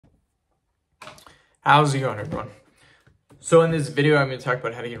How's it going, everyone? So in this video, I'm going to talk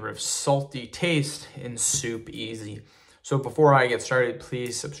about how to get rid of salty taste in Soup Easy. So before I get started,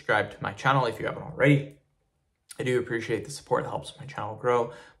 please subscribe to my channel if you haven't already. I do appreciate the support. It helps my channel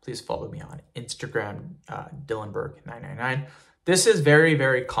grow. Please follow me on Instagram, Dylanberg999. This is very,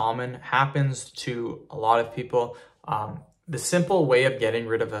 very common, happens to a lot of people. The simple way of getting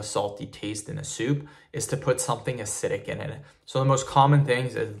rid of a salty taste in a soup is to put something acidic in it. So the most common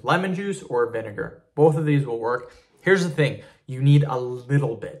things is lemon juice or vinegar. Both of these will work. Here's the thing, you need a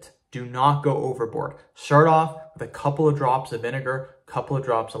little bit. Do not go overboard. Start off with a couple of drops of vinegar, a couple of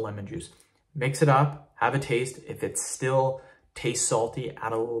drops of lemon juice. Mix it up, have a taste. If it still tastes salty,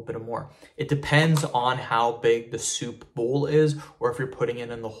 add a little bit more. It depends on how big the soup bowl is or if you're putting it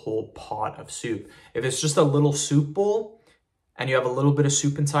in the whole pot of soup. If it's just a little soup bowl, and you have a little bit of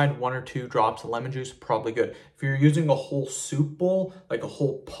soup inside, 1 or 2 drops of lemon juice, probably good. If you're using a whole soup bowl, like a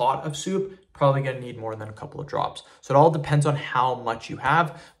whole pot of soup, probably gonna need more than a couple of drops. So it all depends on how much you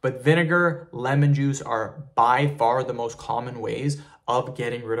have, but vinegar, lemon juice are by far the most common ways of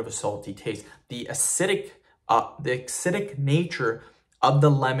getting rid of a salty taste. The acidic nature of the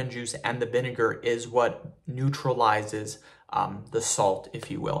lemon juice and the vinegar is what neutralizes the salt,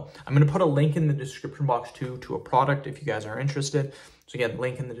 if you will. I'm going to put a link in the description box too to a product if you guys are interested. So again,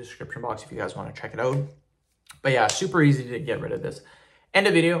 link in the description box if you guys want to check it out. But yeah, super easy to get rid of this. End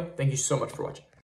of video. Thank you so much for watching.